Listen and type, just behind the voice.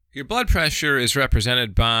Your blood pressure is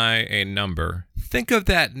represented by a number. Think of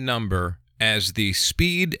that number as the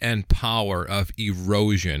speed and power of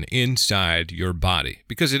erosion inside your body,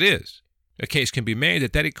 because it is. A case can be made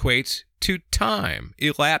that equates to time,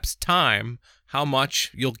 elapsed time, how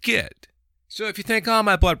much you'll get. So if you think, oh,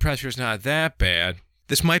 my blood pressure is not that bad,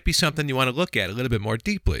 this might be something you want to look at a little bit more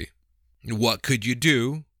deeply. What could you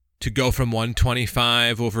do to go from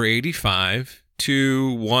 125 over 85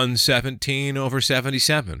 to 117 over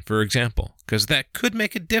 77, for example? Because that could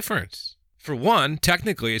make a difference. For one,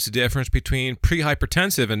 technically, it's the difference between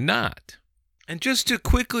pre-hypertensive and not. And just to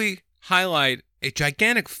quickly highlight a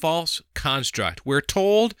gigantic false construct, we're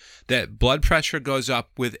told that blood pressure goes up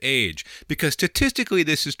with age, because statistically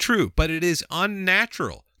this is true, but it is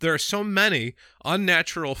unnatural. There are so many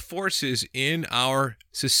unnatural forces in our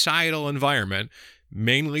societal environment,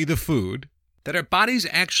 mainly the food, that our bodies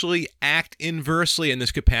actually act inversely in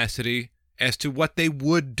this capacity as to what they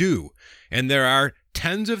would do. And there are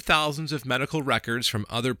tens of thousands of medical records from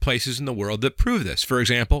other places in the world that prove this. For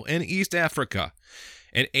example, in East Africa,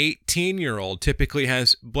 an 18-year-old typically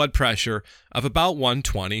has blood pressure of about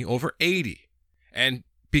 120 over 80. And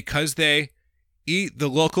because they eat the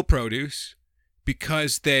local produce,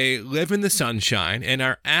 because they live in the sunshine and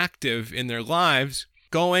are active in their lives,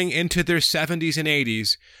 going into their 70s and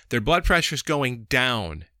 80s, their blood pressure is going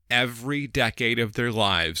down every decade of their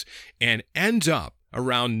lives and ends up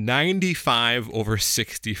around 95 over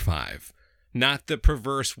 65. Not the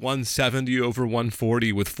perverse 170 over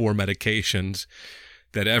 140 with 4 medications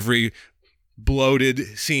that every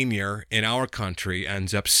bloated senior in our country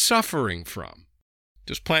ends up suffering from.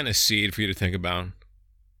 Just plant a seed for you to think about.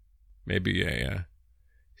 Maybe a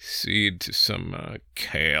seed to some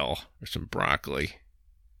kale or some broccoli,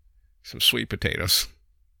 some sweet potatoes.